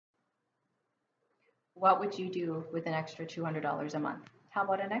What would you do with an extra $200 a month? How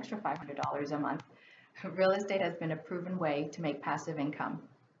about an extra $500 a month? Real estate has been a proven way to make passive income.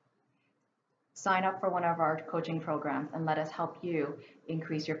 Sign up for one of our coaching programs and let us help you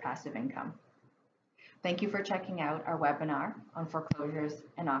increase your passive income. Thank you for checking out our webinar on foreclosures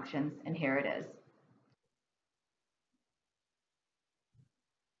and auctions, and here it is.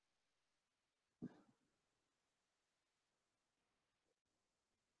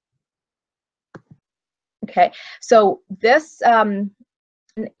 Okay, so this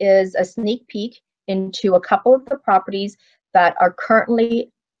is a sneak peek into a couple of the properties that are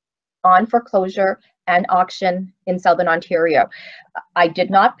currently on foreclosure and auction in Southern Ontario. I did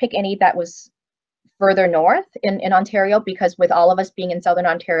not pick any that was further north in Ontario, because with all of us being in Southern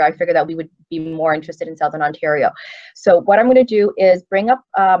Ontario, I figured that we would be more interested in Southern Ontario. So what I'm going to do is bring up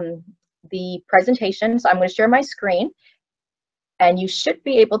the presentation. So I'm going to share my screen, and you should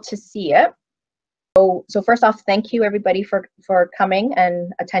be able to see it. So first off, thank you everybody for coming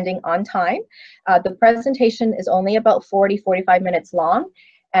and attending on time. The presentation is only about 45 minutes long.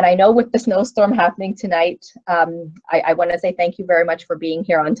 And I know with the snowstorm happening tonight, I want to say thank you very much for being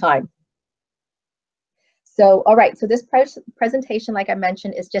here on time. So, all right, so this presentation, like I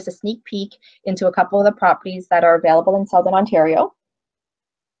mentioned, is just a sneak peek into a couple of the properties that are available in Southern Ontario.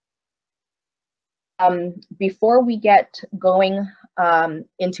 Before we get going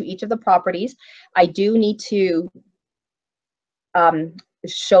into each of the properties, I do need to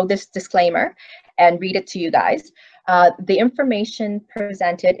show this disclaimer and read it to you guys. The information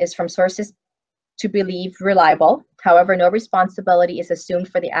presented is from sources to believe reliable. However, no responsibility is assumed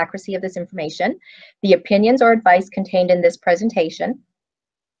for the accuracy of this information. The opinions or advice contained in this presentation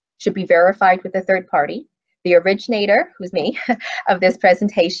should be verified with a third party. The originator, who's me, of this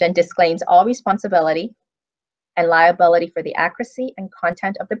presentation disclaims all responsibility and liability for the accuracy and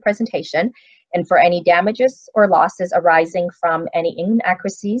content of the presentation and for any damages or losses arising from any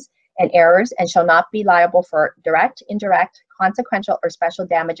inaccuracies and errors, and shall not be liable for direct, indirect, consequential, or special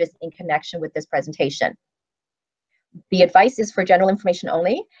damages in connection with this presentation. The advice is for general information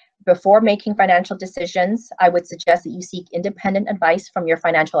only. Before making financial decisions, I would suggest that you seek independent advice from your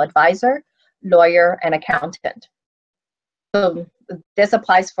financial advisor, lawyer, and accountant. So this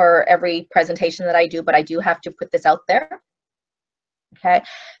applies for every presentation that I do, but I do have to put this out there. Okay,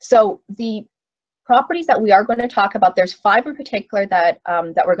 so the properties that we are going to talk about, there's 5 in particular that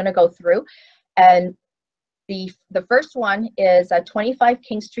that we're going to go through, and the first one is 25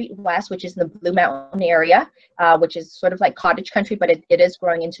 King Street West, which is in the Blue Mountain area, which is sort of like cottage country, but it is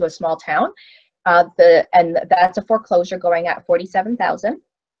growing into a small town. And that's a foreclosure going at $47,000.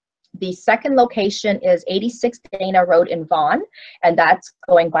 The second location is 86 Dana Road in Vaughan, and that's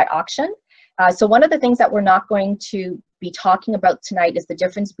going by auction. So one of the things that we're not going to be talking about tonight is the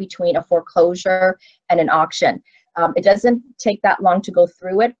difference between a foreclosure and an auction. It doesn't take that long to go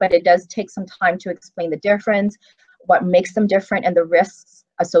through it, but it does take some time to explain the difference, what makes them different, and the risks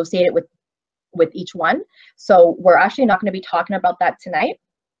associated with each one. So we're actually not going to be talking about that tonight.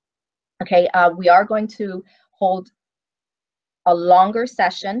 Okay, we are going to hold a longer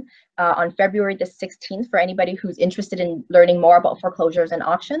session on February the 16th for anybody who's interested in learning more about foreclosures and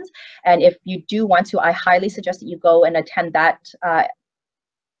auctions. And if you do want to, I highly suggest that you go and attend that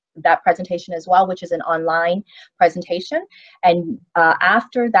that presentation as well, which is an online presentation. And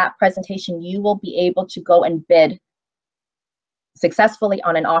after that presentation, you will be able to go and bid successfully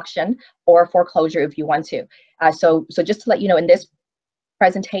on an auction or foreclosure if you want to. So just to let you know, in this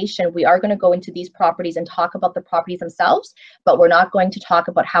presentation, we are going to go into these properties and talk about the properties themselves, but we're not going to talk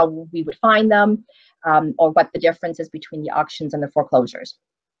about how we would find them or what the difference is between the auctions and the foreclosures.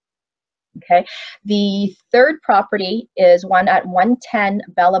 Okay, the third property is one at 110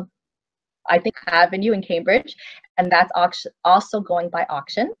 Bella, I think, Avenue in Cambridge, and that's also going by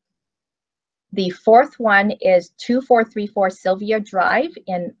auction. The fourth one is 2434 Sylvia Drive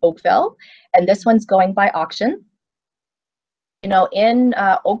in Oakville, and this one's going by auction. You know, in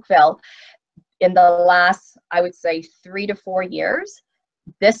Oakville, in the last, I would say, 3 to 4 years,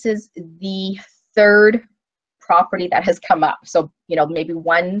 this is the third property that has come up. So, you know, maybe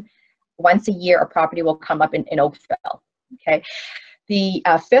once a year a property will come up in Oakville. Okay, the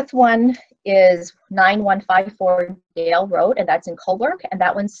fifth one is 9154 Dale Road, and that's in Coburg, and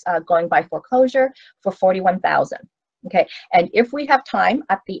that one's going by foreclosure for $41,000. Okay, and if we have time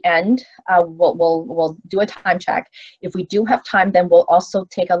at the end, we'll do a time check. If we do have time, then we'll also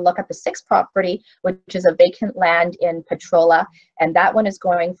take a look at the sixth property, which is a vacant land in Petrola, and that one is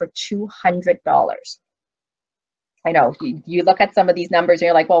going for $200. I know, you look at some of these numbers and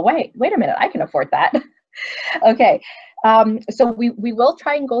you're like, well, wait a minute, I can afford that. Okay, so we will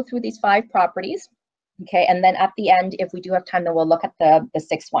try and go through these 5 properties. Okay, and then at the end, if we do have time, then we'll look at the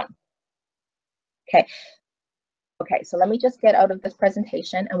sixth one. Okay. Okay, so let me just get out of this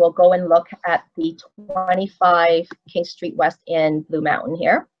presentation and we'll go and look at the 25 King Street West in Blue Mountain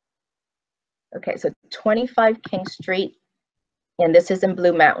here. Okay, so 25 King Street, and this is in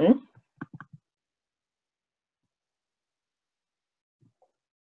Blue Mountain.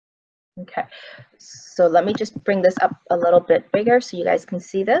 Okay, so let me just bring this up a little bit bigger so you guys can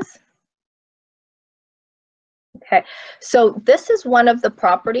see this. Okay, so this is one of the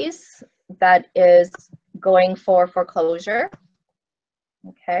properties that is going for foreclosure.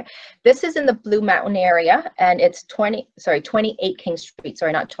 Okay, this is in the Blue Mountain area, and it's 28 King Street,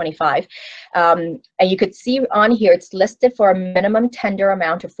 sorry, not 25. And you could see on here, it's listed for a minimum tender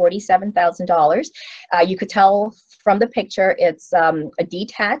amount of $47,000. You could tell from the picture, it's a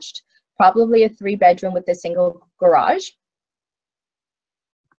detached, probably a 3-bedroom with a single garage.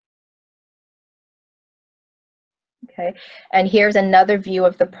 Okay, and here's another view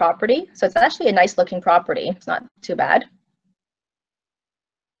of the property. So it's actually a nice looking property. It's not too bad.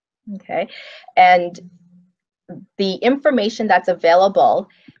 Okay, and the information that's available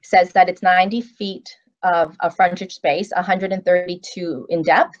says that it's 90 feet of frontage space, 132 in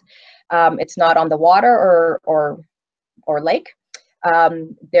depth. It's not on the water or lake.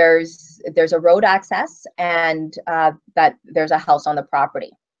 There's a road access, and that there's a house on the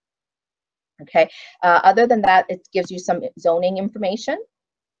property. Okay, other than that, it gives you some zoning information.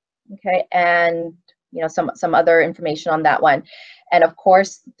 Okay, and you know, some other information on that one. And of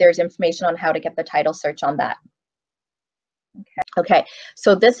course, there's information on how to get the title search on that. Okay,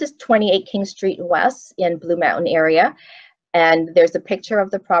 so this is 28 King Street West in Blue Mountain area, and there's a picture of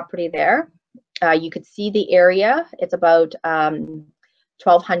the property there. You could see the area. It's about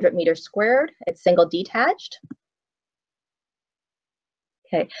 1,200 meters squared. It's single detached.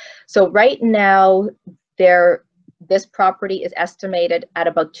 Okay, so right now this property is estimated at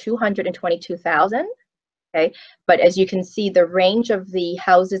about 222,000. Okay, but as you can see, the range of the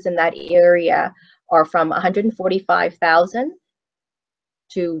houses in that area are from 145,000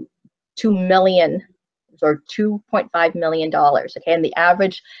 to 2 million or $2.5 million. Okay, and the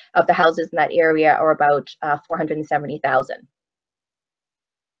average of the houses in that area are about 470,000.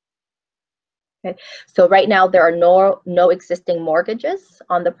 Okay, so right now there are no existing mortgages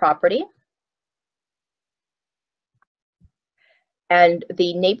on the property. And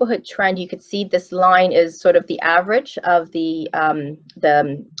the neighborhood trend, you could see this line is sort of the average of the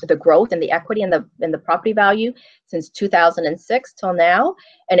growth and the equity in the property value since 2006 till now.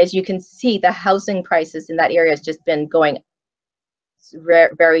 And as you can see, the housing prices in that area has just been going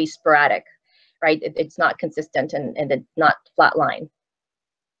very sporadic, right? It's not consistent and it's not flat line.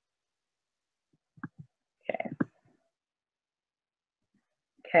 Okay.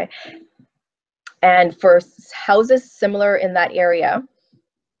 Okay. And for houses similar in that area,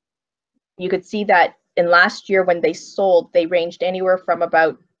 you could see that in last year when they sold, they ranged anywhere from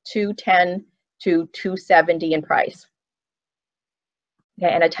about 210 to 270 in price.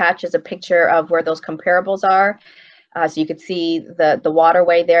 Okay, and attached is a picture of where those comparables are. So you could see the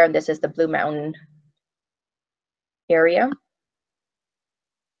waterway there, and this is the Blue Mountain area.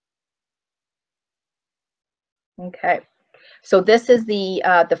 Okay, so this is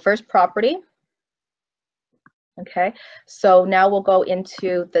the first property. Okay, so now we'll go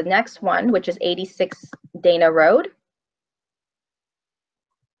into the next one, which is 86 Dana Road.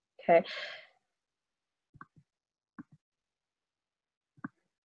 Okay.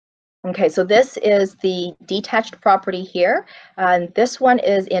 Okay, so this is the detached property here, and this one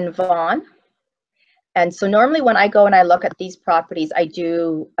is in Vaughan. And so normally when I go and I look at these properties, I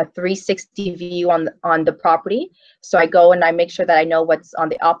do a 360 view on the property. So I go and I make sure that I know what's on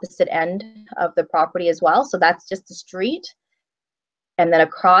the opposite end of the property as well. So that's just the street. And then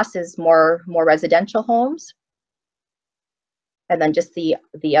across is more residential homes. And then just the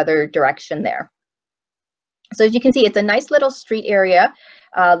other direction there. So as you can see, it's a nice little street area,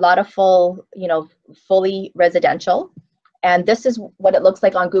 a lot of fully residential. And this is what it looks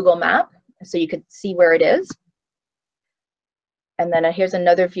like on Google Maps. So you could see where it is. And then here's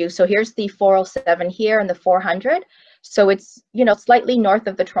another view. So here's the 407 here and the 400. So it's, slightly north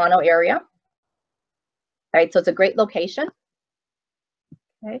of the Toronto area. Right, so it's a great location.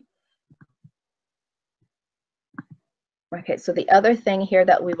 Okay. Okay, so the other thing here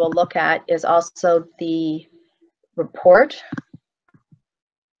that we will look at is also the report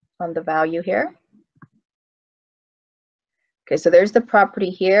on the value here. Okay, so there's the property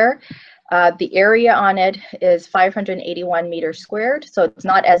here. The area on it is 581 meters squared, so it's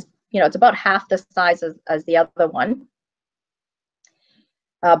not as, it's about half the size as the other one.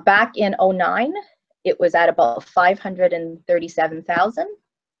 Back in 2009, it was at about 537,000.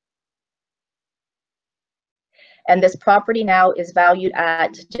 And this property now is valued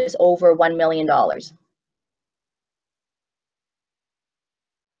at just over $1 million.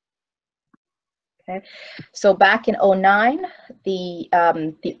 Okay, so back in 2009, the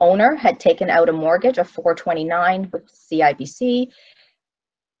owner had taken out a mortgage of $429 with CIBC.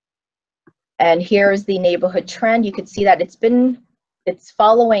 And here's the neighborhood trend. You could see that it's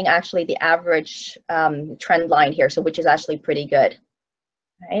following actually the average trend line here, so which is actually pretty good,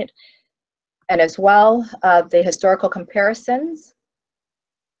 right? And as well, the historical comparisons.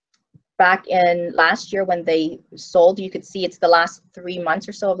 Back in last year when they sold, you could see it's the last 3 months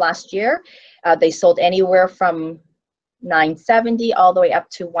or so of last year. They sold anywhere from 970 all the way up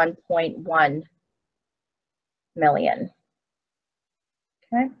to 1.1 million.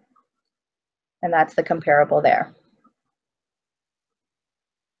 Okay, and that's the comparable there.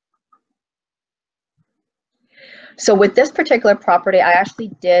 So with this particular property, I actually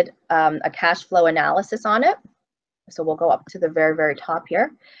did a cash flow analysis on it. So we'll go up to the very, very top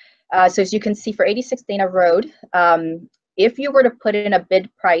here. So as you can see for 86 Dana Road, if you were to put in a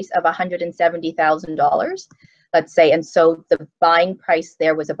bid price of $170,000, let's say, and so the buying price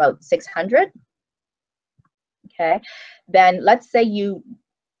there was about 600, okay, then let's say you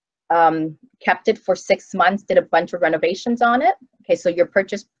kept it for 6 months, did a bunch of renovations on it. Okay, so your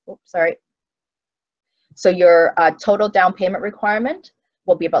purchase, so your total down payment requirement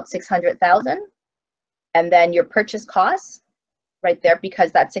will be about 600,000, and then your purchase costs right there,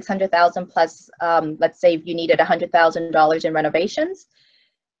 because that's 600,000 plus, let's say if you needed $100,000 in renovations,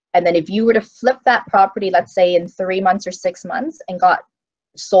 and then if you were to flip that property, let's say in 3 months or 6 months, and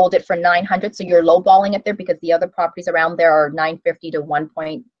sold it for 900, so you're lowballing it there because the other properties around there are 950 to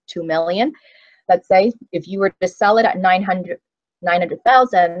 1.2 million. Let's say if you were to sell it at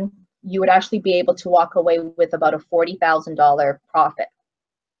 900,000, you would actually be able to walk away with about a $40,000 profit.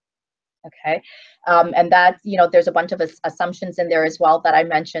 Okay, and that, you know, there's a bunch of assumptions in there as well that I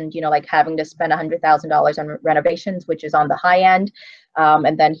mentioned, you know, like having to spend $100,000 on renovations, which is on the high end,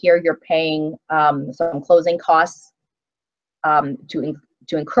 and then here you're paying some closing costs to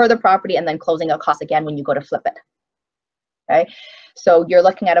incur the property, and then closing out costs again when you go to flip it. Okay, so you're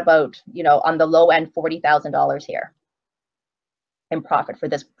looking at about, you know, on the low end, $40,000 here in profit for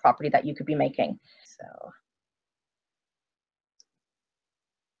this property that you could be making. So.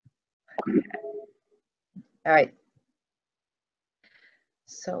 All right.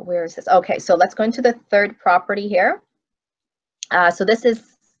 So where is this? Okay, so let's go into the third property here. So this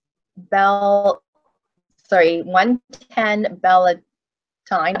is 110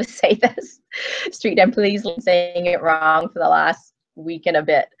 Bellatine, to say this street, and please, I'm saying it wrong for the last week and a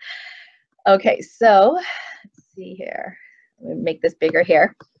bit. Okay, so let's see here. Let me make this bigger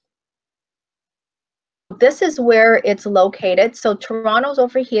here. This is where it's located. So Toronto's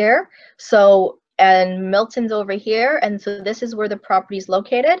over here. So and Milton's over here, and so this is where the property is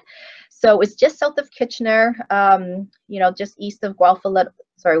located. So it's just south of Kitchener, you know, just east of Guelph,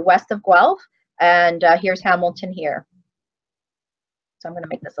 west of Guelph, and here's Hamilton here. So I'm going to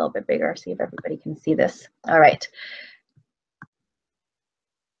make this a little bit bigger, see if everybody can see this. All right.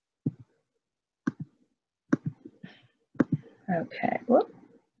 Okay. Whoop.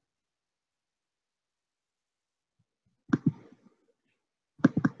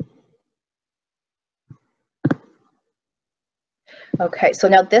 Okay, so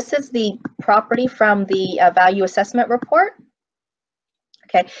now this is the property from the value assessment report.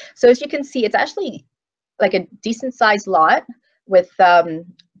 Okay, so as you can see, it's actually like a decent sized lot with the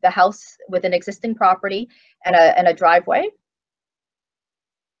house with an existing property and a driveway.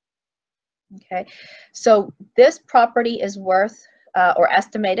 Okay, so this property is worth or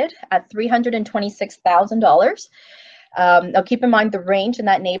estimated at $326,000. Now keep in mind the range in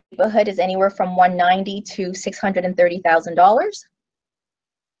that neighborhood is anywhere from $190,000 to $630,000.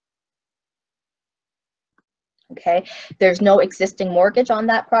 Okay, there's no existing mortgage on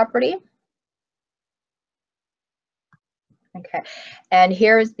that property. Okay, and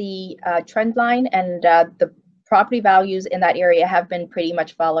here's the trend line, and the property values in that area have been pretty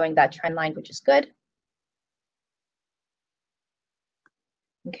much following that trend line, which is good.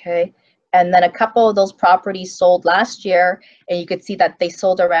 Okay, and then a couple of those properties sold last year, and you could see that they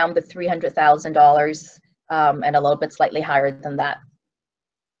sold around the $300,000 and a little bit slightly higher than that.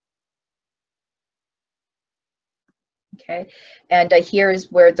 Okay, and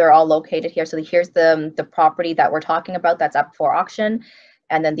here's where they're all located here. So here's the property that we're talking about that's up for auction,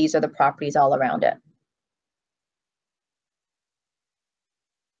 and then these are the properties all around it.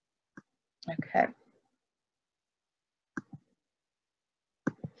 Okay.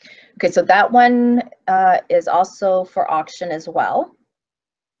 Okay, so that one is also for auction as well.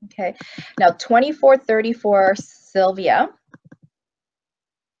 Okay, now 2434 Sylvia.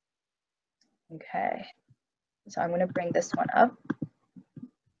 Okay, so I'm going to bring this one up.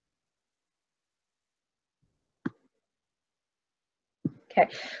 Okay,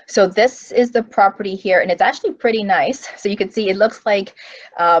 so this is the property here, and it's actually pretty nice. So you can see it looks like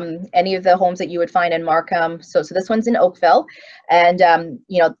any of the homes that you would find in Markham. So this one's in Oakville, and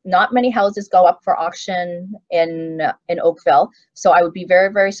you know, not many houses go up for auction in Oakville. So I would be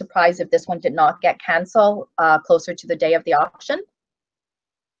very, very surprised if this one did not get canceled closer to the day of the auction.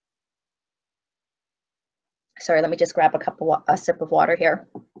 Sorry, let me just grab a sip of water here.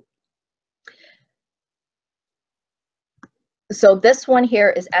 So this one here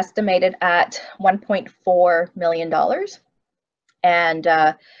is estimated at $1.4 million. And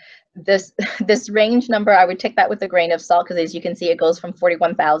this range number, I would take that with a grain of salt, because as you can see, it goes from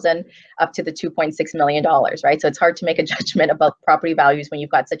 41,000 up to the $2.6 million, right? So it's hard to make a judgment about property values when you've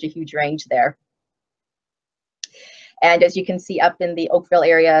got such a huge range there. And as you can see up in the Oakville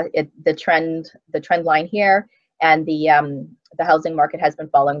area, the trend line here, and the housing market has been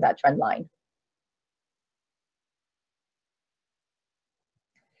following that trend line.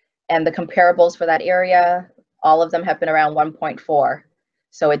 And the comparables for that area, all of them have been around 1.4.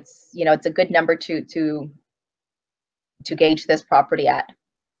 So it's, you know, it's a good number to gauge this property at.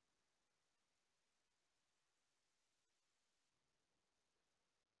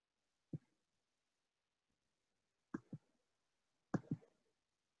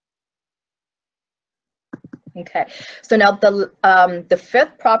 Okay, so now the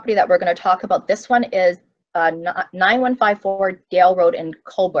fifth property that we're going to talk about, this one is 9154 Dale Road in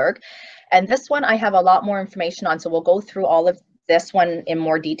Coburg, and this one I have a lot more information on, so we'll go through all of this one in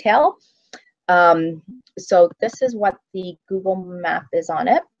more detail. So this is what the Google map is on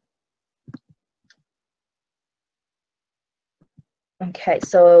it. Okay,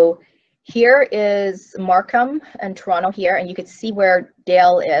 so here is Markham and Toronto here, and you can see where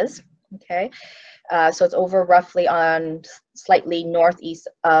Dale is. Okay, so it's over roughly on slightly northeast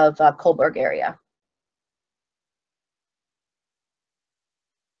of Coburg area.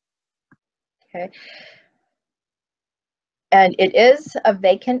 Okay, and it is a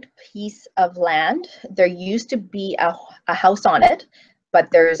vacant piece of land. There used to be a house on it, but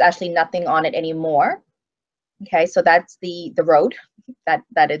there's actually nothing on it anymore. Okay, so that's the road that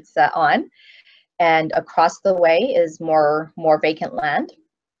it's on, and across the way is more vacant land.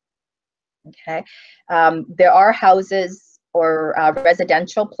 Okay, there are houses or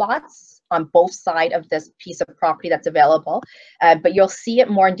residential plots on both sides of this piece of property that's available, but you'll see it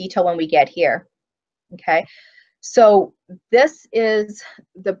more in detail when we get here. Okay, so this is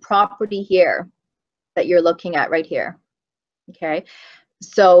the property here that you're looking at right here. Okay,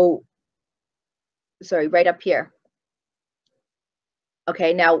 so sorry, right up here.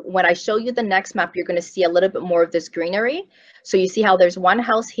 Okay, now when I show you the next map, you're going to see a little bit more of this greenery. So you see how there's one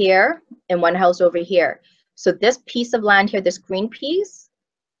house here and one house over here. So this piece of land here, this green piece,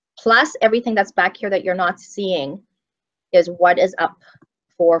 plus everything that's back here that you're not seeing, is what is up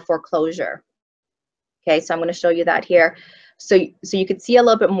for foreclosure. Okay, so I'm going to show you that here. So you can see a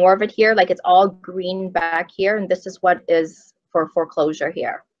little bit more of it here, like it's all green back here, and this is what is for foreclosure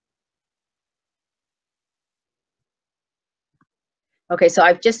here. Okay, so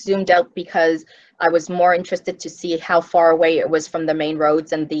I've just zoomed out because I was more interested to see how far away it was from the main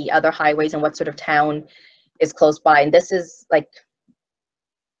roads and the other highways and what sort of town is close by. And this is like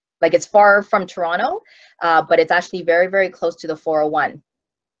it's far from Toronto, but it's actually very, very close to the 401.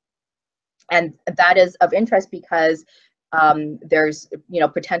 And that is of interest because there's, you know,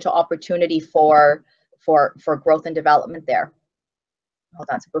 potential opportunity for growth and development there. Hold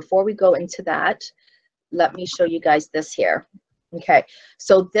on, so before we go into that, let me show you guys this here. Okay,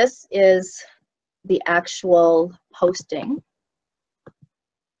 so this is the actual posting.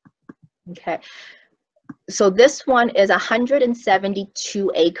 Okay, so this one is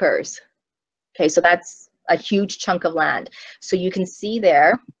 172 acres. Okay, so that's a huge chunk of land. So you can see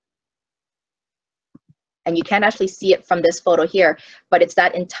there, and you can't actually see it from this photo here, but it's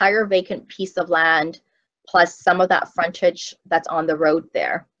that entire vacant piece of land plus some of that frontage that's on the road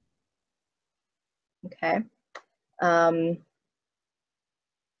there. Okay.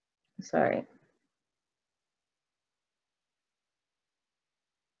 Sorry.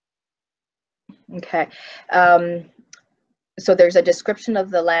 Okay. So there's a description of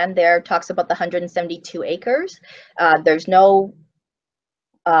the land there, talks about the 172 acres. There's no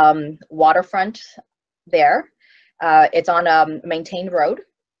waterfront there. It's on a maintained road.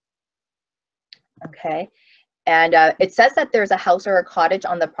 Okay. And it says that there's a house or a cottage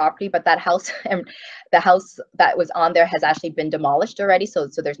on the property, but that house and the house that was on there has actually been demolished already. So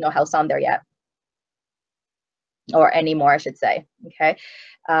there's no house on there yet, or anymore, I should say. Okay.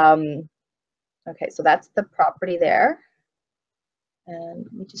 Okay, so that's the property there. And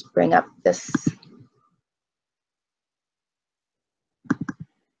let me just bring up this.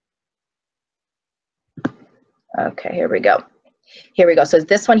 Okay, here we go. Here we go. So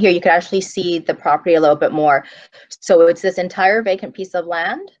this one here, you can actually see the property a little bit more. So it's this entire vacant piece of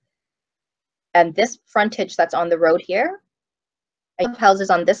land. And this frontage that's on the road here, a couple of houses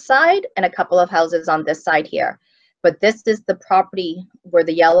on this side and a couple of houses on this side here. But this is the property where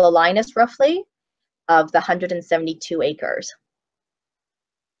the yellow line is roughly of the 172 acres.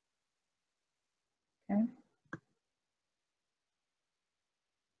 Okay.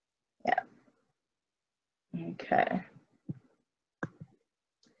 Yeah. Okay.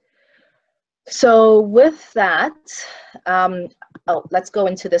 So with that, oh, let's go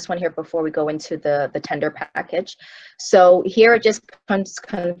into this one here before we go into the tender package. So here it just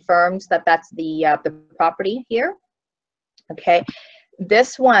confirms that that's the property here. Okay,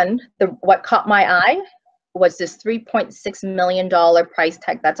 this one, what caught my eye was this $3.6 million price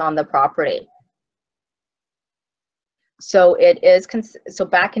tag that's on the property. So it is, so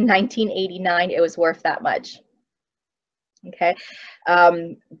back in 1989, it was worth that much. Okay.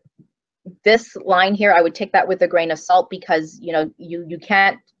 This line here, I would take that with a grain of salt because, you know, you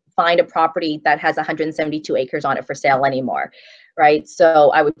can't find a property that has 172 acres on it for sale anymore, right?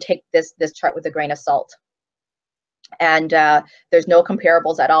 So I would take this chart with a grain of salt. And there's no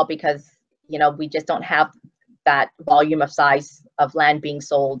comparables at all because, you know, we just don't have that volume of size of land being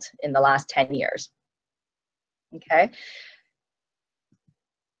sold in the last 10 years. Okay.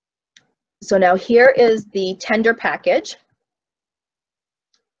 So now here is the tender package.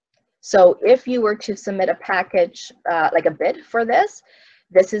 So if you were to submit a package, like a bid for this,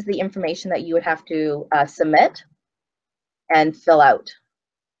 this is the information that you would have to submit and fill out.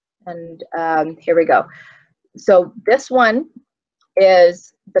 And here we go. So this one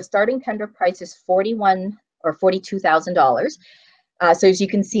is, the starting tender price is $41,000 or $42,000. So as you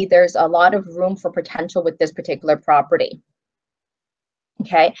can see, there's a lot of room for potential with this particular property.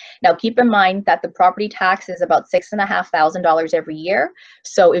 Okay, now keep in mind that the property tax is about $6,500 every year.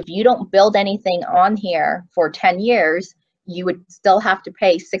 So if you don't build anything on here for 10 years, you would still have to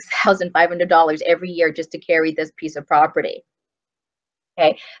pay $6,500 every year just to carry this piece of property.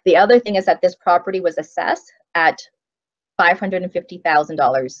 Okay, the other thing is that this property was assessed at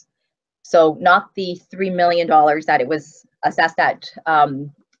 $550,000. So not the $3 million that it was assessed at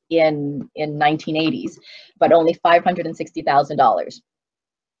in 1980s, but only $560,000.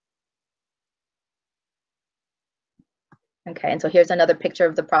 Okay, and so here's another picture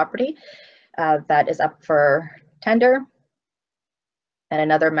of the property that is up for tender, and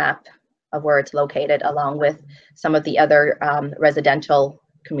another map of where it's located along with some of the other residential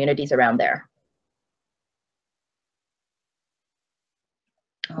communities around there.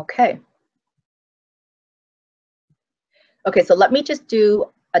 Okay. Okay, so let me just do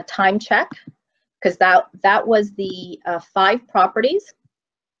a time check because that was the 5 properties.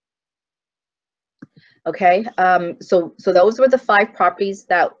 Okay, so those were the 5 properties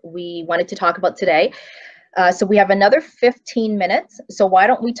that we wanted to talk about today. So we have another 15 minutes. So why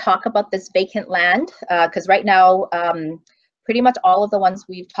don't we talk about this vacant land? Because right now, pretty much all of the ones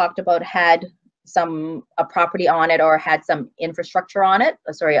we've talked about had a property on it or had some infrastructure on it.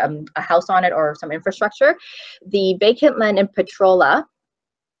 Sorry, a house on it or some infrastructure. The vacant land in Petrola,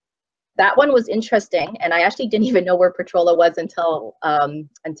 that one was interesting, and I actually didn't even know where Petrola was until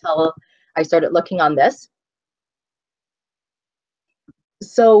I started looking on this.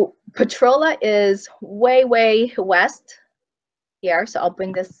 So Petrola is way, way west here. So I'll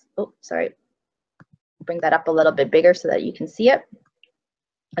bring this, oh, sorry, bring that up a little bit bigger so that you can see it.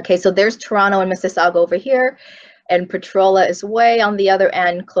 Okay, so there's Toronto and Mississauga over here, and Petrola is way on the other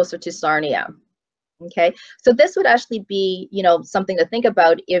end, closer to Sarnia. Okay, so this would actually be, you know, something to think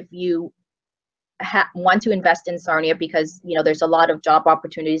about if you want to invest in Sarnia, because, you know, there's a lot of job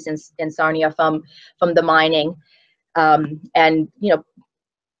opportunities in Sarnia from the mining, and, you know,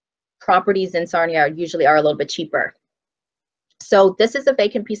 properties in Sarnia usually are a little bit cheaper. So this is a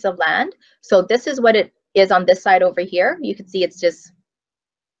vacant piece of land. So this is what it is on this side over here. You can see it's just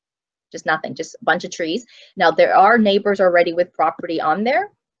nothing, just a bunch of trees. Now there are neighbors already with property on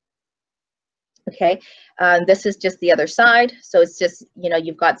there. Okay, this is just the other side. So it's just, you know,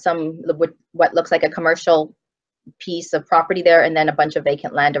 you've got what looks like a commercial piece of property there, and then a bunch of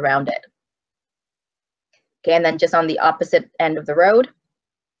vacant land around it. Okay, and then just on the opposite end of the road,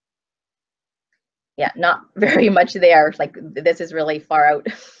 Yeah, not very much there. Like this is really far out.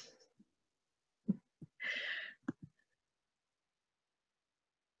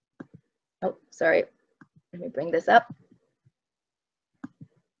 Oh, sorry. Let me bring this up.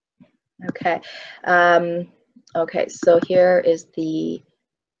 Okay. Okay, so here is the,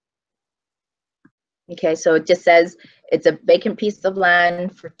 okay, so it just says it's a vacant piece of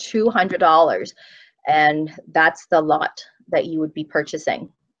land for $200, and that's the lot that you would be purchasing.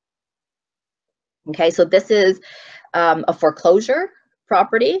 Okay, so this is a foreclosure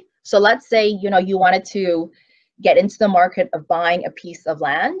property. So let's say, you know, you wanted to get into the market of buying a piece of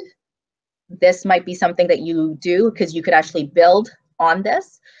land. This might be something that you do because you could actually build on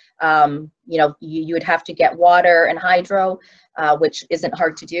this. You know, you would have to get water and hydro, which isn't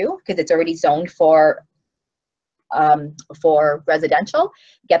hard to do because it's already zoned for residential.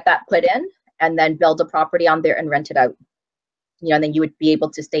 Get that put in and then build a property on there and rent it out. You know, and then you would be able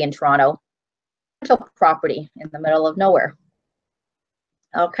to stay in Toronto. Property in the middle of nowhere.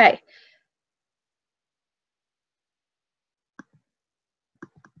 Okay.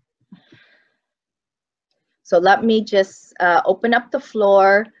 So let me just open up the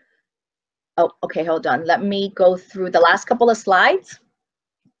floor. Oh, okay, hold on. Let me go through the last couple of slides,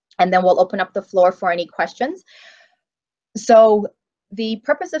 and then we'll open up the floor for any questions. So the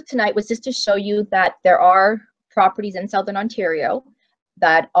purpose of tonight was just to show you that there are properties in Southern Ontario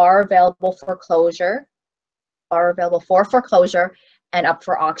that are available for foreclosure, and up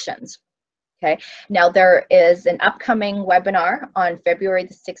for auctions. Okay, now there is an upcoming webinar on February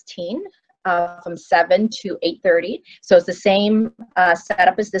the 16th from 7 to 8:30. So it's the same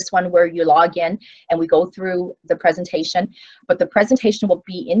setup as this one where you log in and we go through the presentation, but the presentation will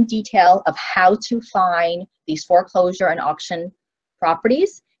be in detail of how to find these foreclosure and auction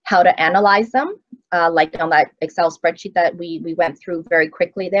properties, how to analyze them, like on that Excel spreadsheet that we went through very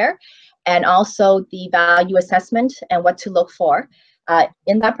quickly there, and also the value assessment and what to look for.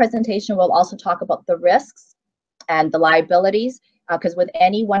 In that presentation, we'll also talk about the risks and the liabilities, because with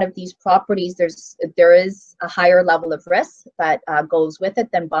any one of these properties, there is a higher level of risk that goes with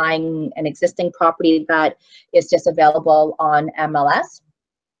it than buying an existing property that is just available on MLS.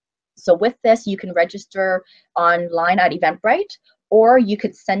 So with this, you can register online at Eventbrite, or you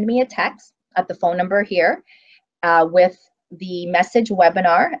could send me a text at the phone number here with the message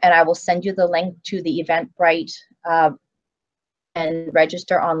webinar, and I will send you the link to the Eventbrite and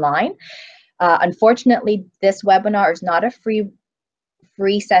register online. Unfortunately, this webinar is not a free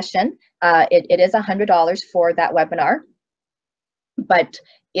session. It is $100 for that webinar. But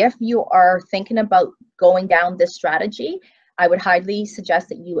if you are thinking about going down this strategy, I would highly suggest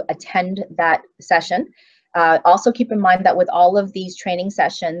that you attend that session. Also keep in mind that with all of these training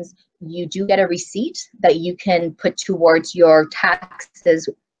sessions, you do get a receipt that you can put towards your taxes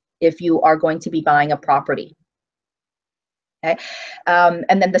if you are going to be buying a property. Okay,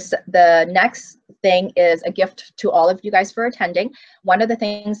 and then the next thing is a gift to all of you guys for attending. One of the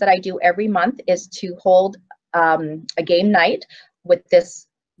things that I do every month is to hold a game night with this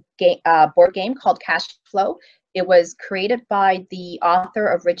board game called Cash Flow. It was created by the author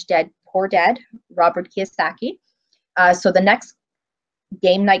of Rich Dad, Poor Dad, Robert Kiyosaki. So the next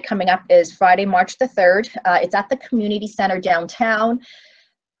game night coming up is Friday, March the 3rd. It's at the community center downtown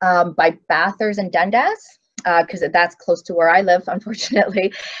by Bathurst and Dundas, because that's close to where I live,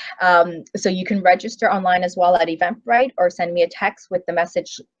 unfortunately. So you can register online as well at Eventbrite, or send me a text with the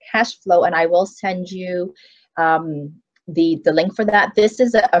message Cash Flow, and I will send you the link for that. This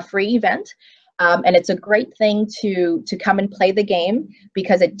is a free event, and it's a great thing to come and play the game,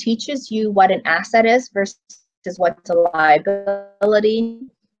 because it teaches you what an asset is versus what's a liability.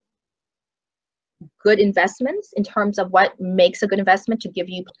 Good investments in terms of what makes a good investment to give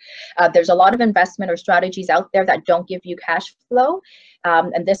you. There's a lot of investment or strategies out there that don't give you cash flow,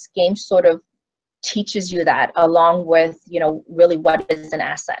 and this game sort of teaches you that, along with, you know, really what is an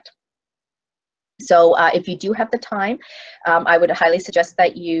asset. So if you do have the time, I would highly suggest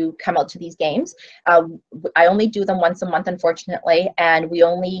that you come out to these games. I only do them once a month, unfortunately, and we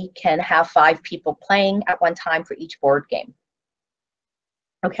only can have 5 people playing at one time for each board game.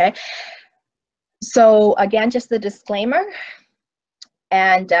 Okay. So again, just the disclaimer,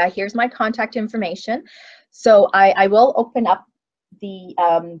 and here's my contact information. So I will open up the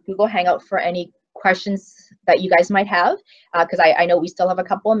Google Hangout for any questions that you guys might have, because I know we still have a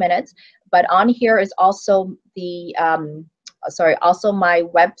couple of minutes. But on here is also the also my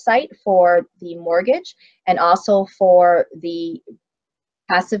website for the mortgage, and also for the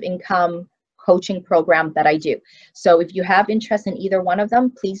passive income coaching program that I do. So if you have interest in either one of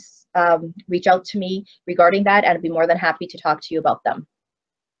them, please reach out to me regarding that, and I'd be more than happy to talk to you about them.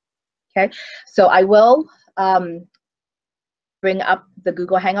 Okay, so I will bring up the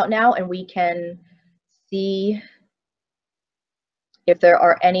Google Hangout now, and we can see if there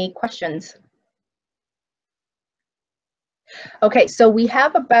are any questions. Okay, so we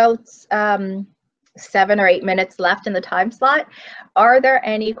have about 7 or 8 minutes left in the time slot. Are there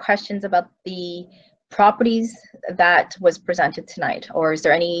any questions about the properties that was presented tonight, or is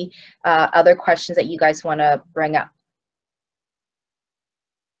there any other questions that you guys want to bring up?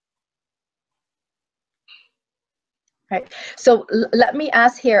 Right. So let me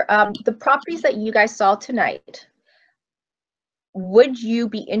ask here, the properties that you guys saw tonight, would you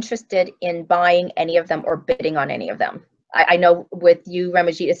be interested in buying any of them or bidding on any of them? I know with you,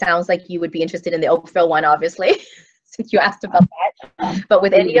 Ramajit, it sounds like you would be interested in the Oakville one, obviously, since you asked about that. But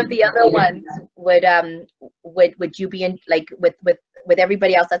with any of the other ones, would you be in, like, with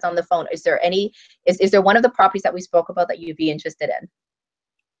everybody else that's on the phone? Is there any? Is there one of the properties that we spoke about that you'd be interested in?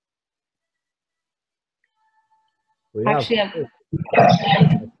 Well, yeah, Actually,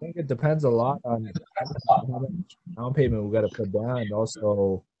 I think it depends a lot on how much down payment we got to put down, and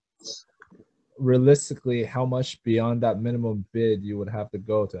also realistically how much beyond that minimum bid you would have to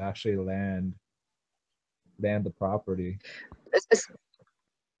go to actually land the property.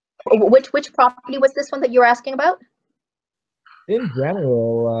 Which property was this one that you were asking about? In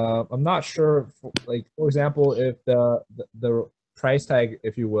general, I'm not sure. Like, for example, if the price tag,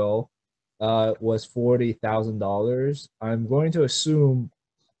 if you will, was $40,000, I'm going to assume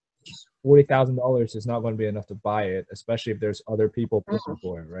 $40,000 is not going to be enough to buy it, especially if there's other people pushing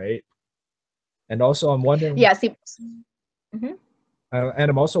for it, right? And also, I'm wondering. Yeah. See. And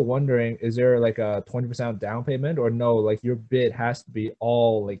I'm also wondering, is there like a 20% down payment, or no? Like, your bid has to be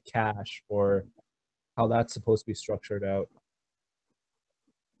all like cash, or how that's supposed to be structured out?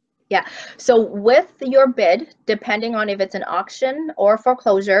 Yeah, so with your bid, depending on if it's an auction or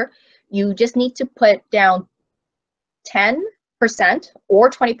foreclosure, you just need to put down 10% or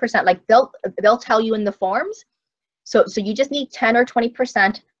 20%. Like they'll tell you in the forms. So you just need 10 or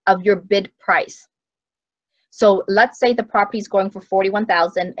 20% of your bid price. So let's say the property is going for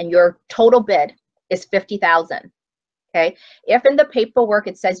 41,000 and your total bid is 50,000. Okay, if in the paperwork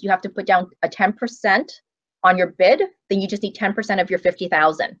it says you have to put down a 10% on your bid, then you just need 10% of your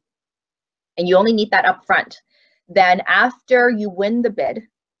 50,000. And you only need that up front. Then after you win the bid,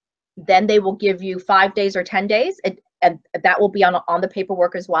 then they will give you 5 days or 10 days, and that will be on the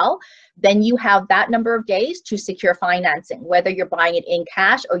paperwork as well. Then you have that number of days to secure financing, whether you're buying it in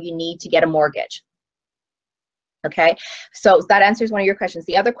cash or you need to get a mortgage. Okay, so that answers one of your questions.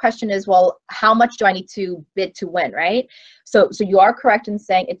 The other question is, well, how much do I need to bid to win, right? So you are correct in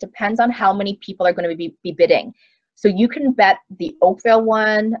saying it depends on how many people are going to be bidding. So you can bet the Oakville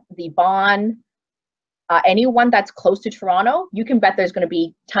one, the Vaughan, anyone that's close to Toronto, you can bet there's going to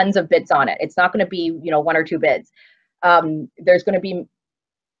be tons of bids on it. It's not going to be, 1 or 2 bids. There's going to be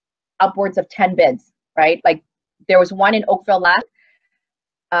upwards of 10 bids, right? Like there was one in Oakville last.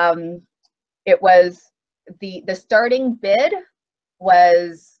 It was the starting bid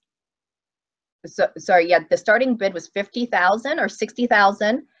was, the starting bid was 50,000 or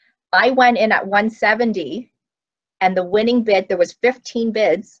 60,000. I went in at 170. And the winning bid, there was 15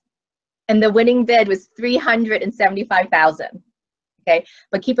 bids, and the winning bid was 375,000. Okay,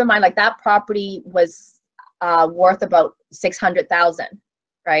 but keep in mind, like that property was worth about 600,000,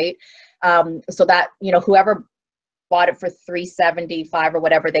 right? So that whoever bought it for 375 or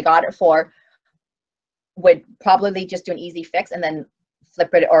whatever they got it for would probably just do an easy fix and then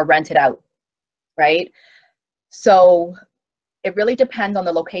flip it or rent it out, right? So it really depends on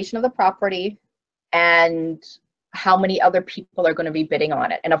the location of the property and how many other people are going to be bidding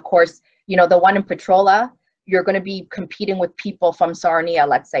on it. And of course, the one in Petrola, you're going to be competing with people from Sarnia,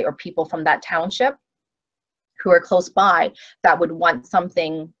 let's say, or people from that township who are close by that would want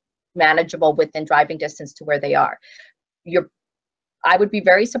something manageable within driving distance to where they are. I would be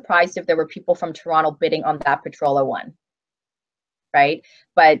very surprised if there were people from Toronto bidding on that Petrola one, right?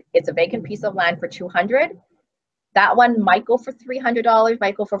 But it's a vacant piece of land for 200. That one might go for $300,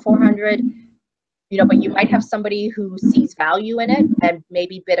 might go for 400. But you might have somebody who sees value in it and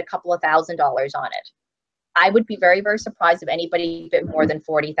maybe bid a couple of $1,000s on it. I would be very, very surprised if anybody bid more than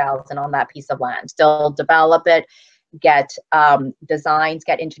 40,000 on that piece of land. Still develop it, get designs,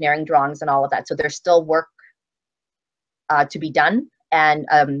 get engineering drawings and all of that. So there's still work to be done, and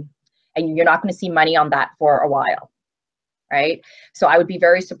you're not going to see money on that for a while, right? So I would be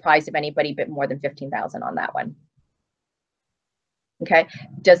very surprised if anybody bid more than 15,000 on that one. Okay,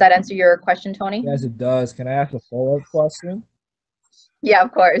 does that answer your question, Tony? Yes, it does. Can I ask a follow-up question? Yeah,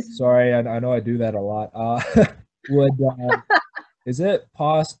 of course. Sorry, I know I do that a lot. is it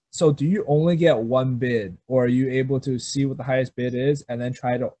so do you only get one bid, or are you able to see what the highest bid is and then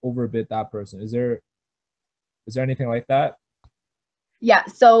try to overbid that person? Is there anything like that? Yeah,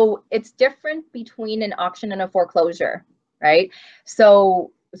 so it's different between an auction and a foreclosure, right?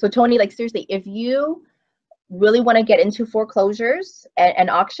 So Tony, like seriously, if you really want to get into foreclosures and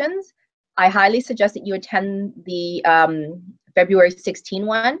auctions, I highly suggest that you attend the February 16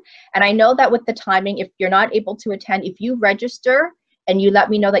 one. And I know that with the timing, if you're not able to attend, if you register and you let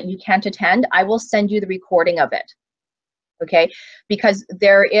me know that you can't attend, I will send you the recording of it. Okay, because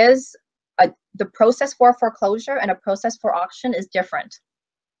there is the process for foreclosure and a process for auction is different,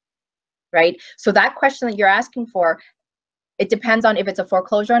 right? So that question that you're asking for, it depends on if it's a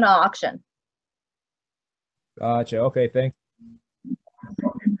foreclosure and an auction. Gotcha. Okay, thanks.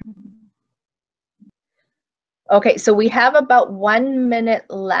 Okay, so we have about 1 minute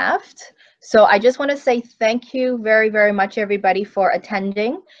left. So I just want to say thank you very, very much, everybody, for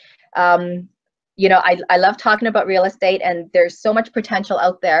attending. You know, I love talking about real estate, and there's so much potential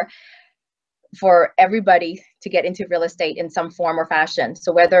out there for everybody to get into real estate in some form or fashion.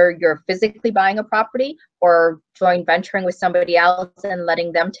 So whether you're physically buying a property or joint venturing with somebody else and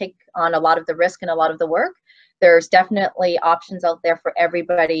letting them take on a lot of the risk and a lot of the work, there's definitely options out there for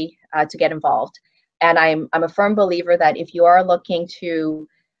everybody to get involved. And I'm a firm believer that if you are looking to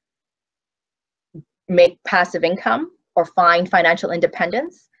make passive income or find financial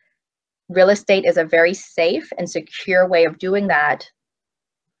independence, real estate is a very safe and secure way of doing that,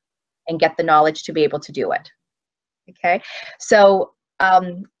 and get the knowledge to be able to do it. Okay, so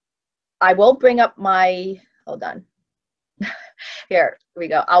I will bring up my, hold on. Here we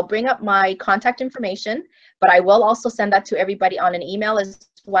go. I'll bring up my contact information, but I will also send that to everybody on an email as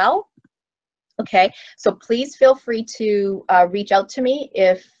well. Okay, so please feel free to reach out to me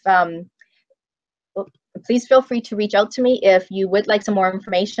if you would like some more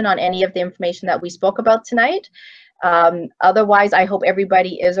information on any of the information that we spoke about tonight. Otherwise, I hope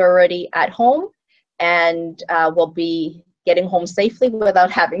everybody is already at home and will be getting home safely without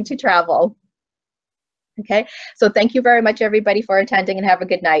having to travel. Okay, so thank you very much, everybody, for attending, and have a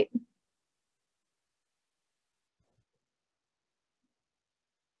good night.